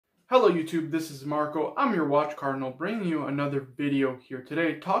Hello YouTube, this is Marco. I'm your watch cardinal bringing you another video here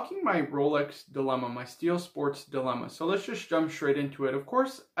today talking my Rolex dilemma, my steel sports dilemma. So let's just jump straight into it. Of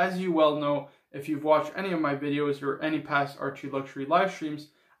course, as you well know, if you've watched any of my videos or any past Archie Luxury live streams,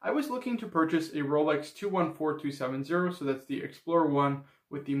 I was looking to purchase a Rolex 214270, so that's the Explorer 1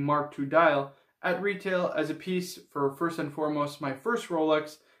 with the Mark II dial, at retail as a piece for first and foremost my first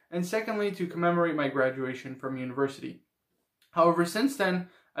Rolex, and secondly to commemorate my graduation from university. However, since then,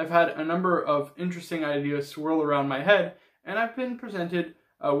 I've had a number of interesting ideas swirl around my head, and I've been presented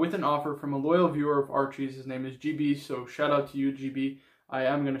with an offer from a loyal viewer of Archie's. His name is GB, so shout out to you, GB. I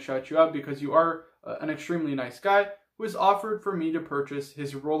am going to shout you out because you are an extremely nice guy who has offered for me to purchase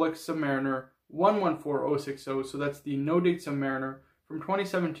his Rolex Submariner 114060, so that's the no-date Submariner from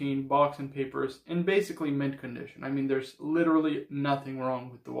 2017, box and papers, in basically mint condition. I mean, there's literally nothing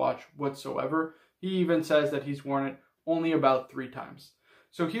wrong with the watch whatsoever. He even says that he's worn it only about 3 times.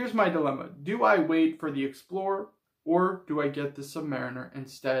 So here's my dilemma. Do I wait for the Explorer or do I get the Submariner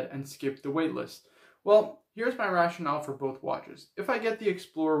instead and skip the waitlist? Well, here's my rationale for both watches. If I get the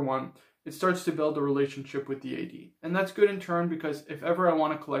Explorer 1, it starts to build a relationship with the AD. And that's good in turn because if ever I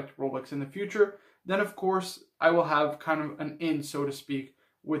want to collect Rolex in the future, then of course I will have kind of an in, so to speak,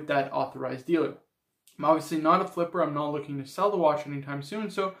 with that authorized dealer. I'm obviously not a flipper. I'm not looking to sell the watch anytime soon,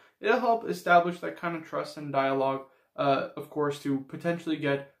 so it'll help establish that kind of trust and dialogue, of course, to potentially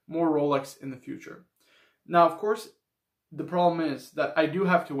get more Rolex in the future. Now, of course, the problem is that I do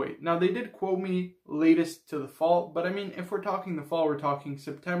have to wait. Now, they did quote me latest to the fall, but I mean, if we're talking the fall, we're talking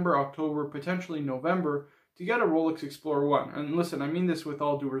September, October, potentially November to get a Rolex Explorer 1. And listen, I mean this with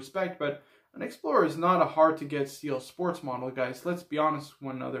all due respect, but an Explorer is not a hard to get steel sports model, guys. Let's be honest with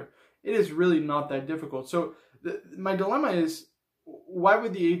one another. It is really not that difficult. So my dilemma is, why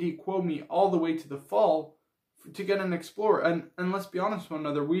would the AD quote me all the way to the fall to get an Explorer? And let's be honest with one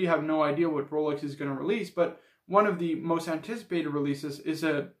another, we have no idea what Rolex is going to release, but one of the most anticipated releases is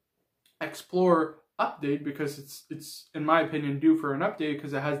a Explorer update because it's in my opinion due for an update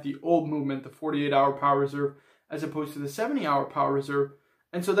because it has the old movement, the 48-hour power reserve, as opposed to the 70-hour power reserve.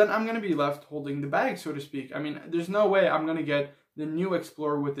 And so then I'm going to be left holding the bag, so to speak. I mean, there's no way I'm going to get the new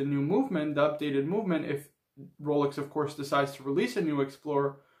Explorer with the new movement, the updated movement, if Rolex, of course, decides to release a new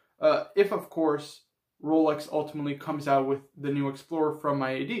Explorer. If, of course, Rolex ultimately comes out with the new Explorer from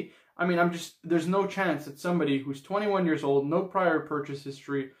my AD. I mean, there's no chance that somebody who's 21 years old, no prior purchase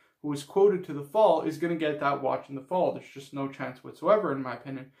history, who was quoted to the fall is going to get that watch in the fall. There's just no chance whatsoever, in my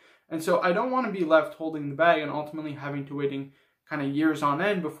opinion. And so I don't want to be left holding the bag and ultimately having to waiting kind of years on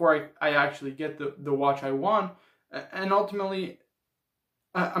end before I actually get the watch I want. And ultimately,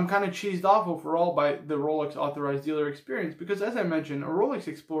 I'm kind of cheesed off overall by the Rolex authorized dealer experience because, as I mentioned, a Rolex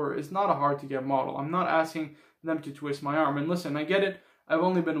Explorer is not a hard to get model. I'm not asking them to twist my arm. And listen, I get it. I've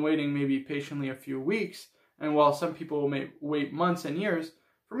only been waiting maybe patiently a few weeks. And while some people may wait months and years,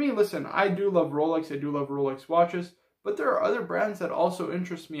 for me, listen, I do love Rolex. I do love Rolex watches. But there are other brands that also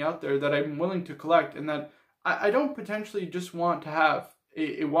interest me out there that I'm willing to collect and that I don't potentially just want to have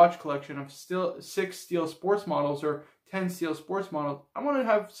a watch collection of 6 steel sports models or 10 steel sports models. I want to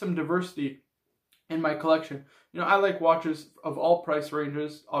have some diversity in my collection. You know, I like watches of all price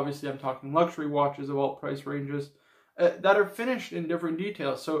ranges. Obviously, I'm talking luxury watches of all price ranges that are finished in different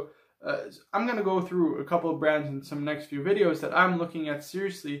details. So I'm going to go through a couple of brands in some next few videos that I'm looking at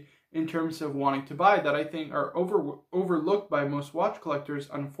seriously in terms of wanting to buy that I think are overlooked by most watch collectors,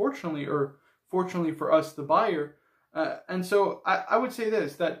 unfortunately, or fortunately for us, the buyer. And so I would say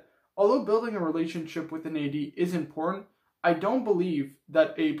this, that although building a relationship with an AD is important, I don't believe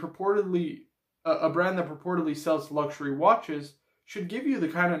that a brand that purportedly sells luxury watches should give you the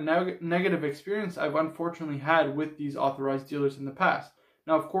kind of negative experience I've unfortunately had with these authorized dealers in the past.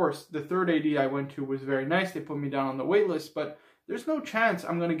 Now, of course, the third AD I went to was very nice. They put me down on the wait list, but there's no chance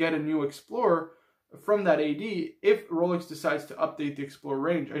I'm going to get a new Explorer from that AD if Rolex decides to update the Explorer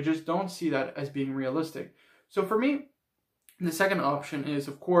range. I just don't see that as being realistic. So for me, the second option is,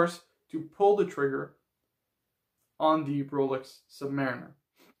 of course, to pull the trigger on the Rolex Submariner.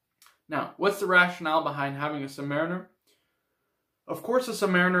 Now, what's the rationale behind having a Submariner? Of course, a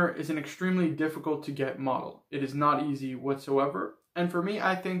Submariner is an extremely difficult to get model. It is not easy whatsoever. And for me,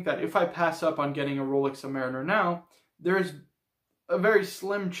 I think that if I pass up on getting a Rolex Submariner now, there is a very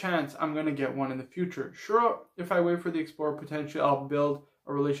slim chance I'm going to get one in the future. Sure, if I wait for the Explorer, potentially I'll build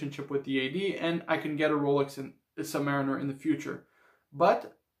a relationship with the AD and I can get a Rolex and a Submariner in the future.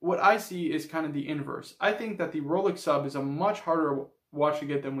 But what I see is kind of the inverse. I think that the Rolex Sub is a much harder watch to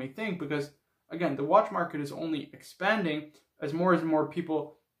get than we think because, again, the watch market is only expanding as more and more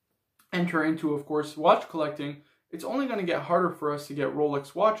people enter into, of course, watch collecting. it's only going to get harder for us to get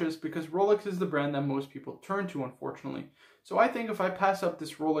Rolex watches because Rolex is the brand that most people turn to, unfortunately. So I think if I pass up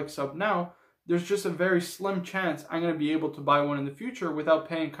this Rolex sub now, there's just a very slim chance I'm going to be able to buy one in the future without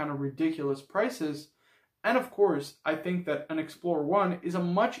paying kind of ridiculous prices. And of course, I think that an Explorer 1 is a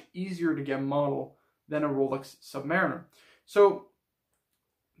much easier to get model than a Rolex Submariner. So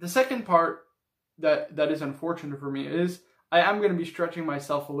the second part that is unfortunate for me is I am going to be stretching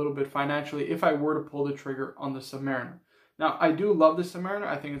myself a little bit financially if I were to pull the trigger on the Submariner. Now, I do love the Submariner.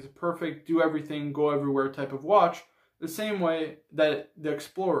 I think it's a perfect do everything, go everywhere type of watch, the same way that the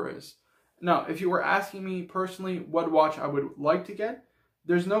Explorer is. Now, if you were asking me personally what watch I would like to get,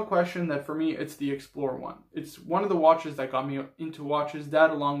 there's no question that for me, it's the Explorer 1. It's one of the watches that got me into watches. That,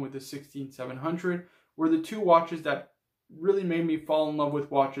 along with the 16700, were the two watches that really made me fall in love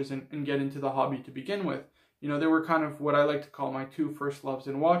with watches and get into the hobby to begin with. You know, they were kind of what I like to call my two first loves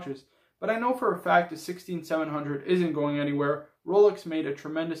in watches. But I know for a fact the 16700 isn't going anywhere. Rolex made a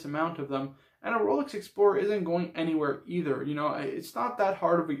tremendous amount of them. And a Rolex Explorer isn't going anywhere either. You know, it's not that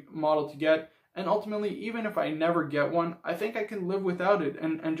hard of a model to get. And ultimately, even if I never get one, I think I can live without it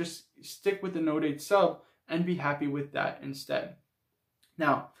and just stick with the Note 8 sub and be happy with that instead.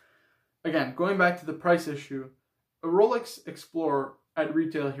 Now, again, going back to the price issue, a Rolex Explorer at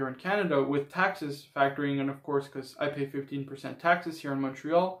retail here in Canada with taxes factoring in, of course, because I pay 15% taxes here in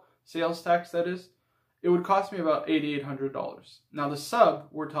Montreal, sales tax that is, it would cost me about $8,800. Now the sub,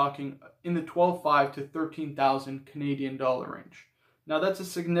 we're talking in the $12,500 to $13,000 Canadian dollar range. Now that's a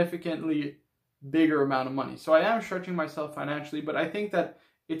significantly bigger amount of money. So I am stretching myself financially, but I think that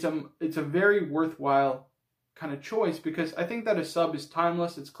it's a very worthwhile kind of choice because I think that a sub is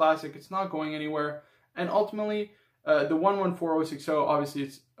timeless, it's classic, it's not going anywhere, and ultimately the 114060, obviously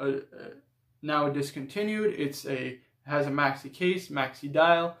it's now discontinued. Has a maxi case, maxi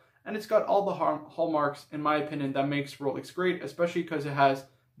dial, and it's got all the hallmarks, in my opinion, that makes Rolex great, especially because it has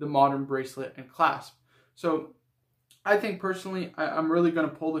the modern bracelet and clasp. So I think personally, I'm really going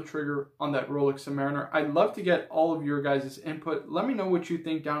to pull the trigger on that Rolex Submariner. I'd love to get all of your guys' input. Let me know what you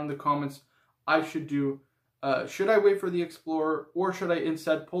think down in the comments I should do. Should I wait for the Explorer, or should I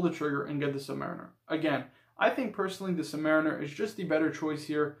instead pull the trigger and get the Submariner? Again, I think personally the Submariner is just the better choice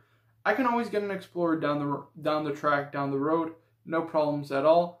here. I can always get an Explorer down the track, down the road, no problems at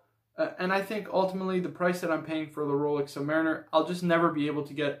all. And I think ultimately the price that I'm paying for the Rolex Submariner, I'll just never be able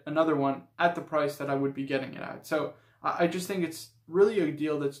to get another one at the price that I would be getting it at. So I just think it's really a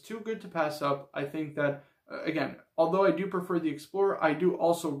deal that's too good to pass up. I think that, again, although I do prefer the Explorer, I do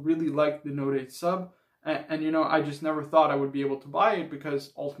also really like the Note 8 sub. And you know, I just never thought I would be able to buy it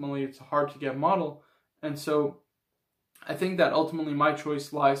because ultimately it's a hard to get model. And so I think that ultimately my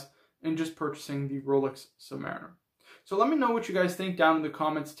choice lies in just purchasing the Rolex Submariner. So let me know what you guys think down in the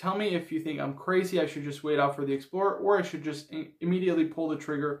comments. Tell me if you think I'm crazy, I should just wait out for the Explorer, or I should just immediately pull the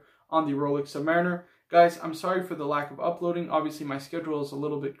trigger on the Rolex Submariner. Guys, I'm sorry for the lack of uploading. Obviously, my schedule is a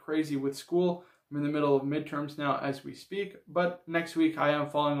little bit crazy with school. I'm in the middle of midterms now as we speak, but next week I am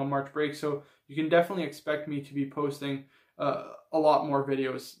falling on March break, so you can definitely expect me to be posting a lot more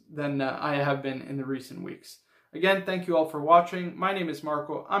videos than I have been in the recent weeks. Again, thank you all for watching. My name is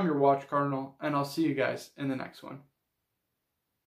Marco. I'm your Watch Cardinal, and I'll see you guys in the next one.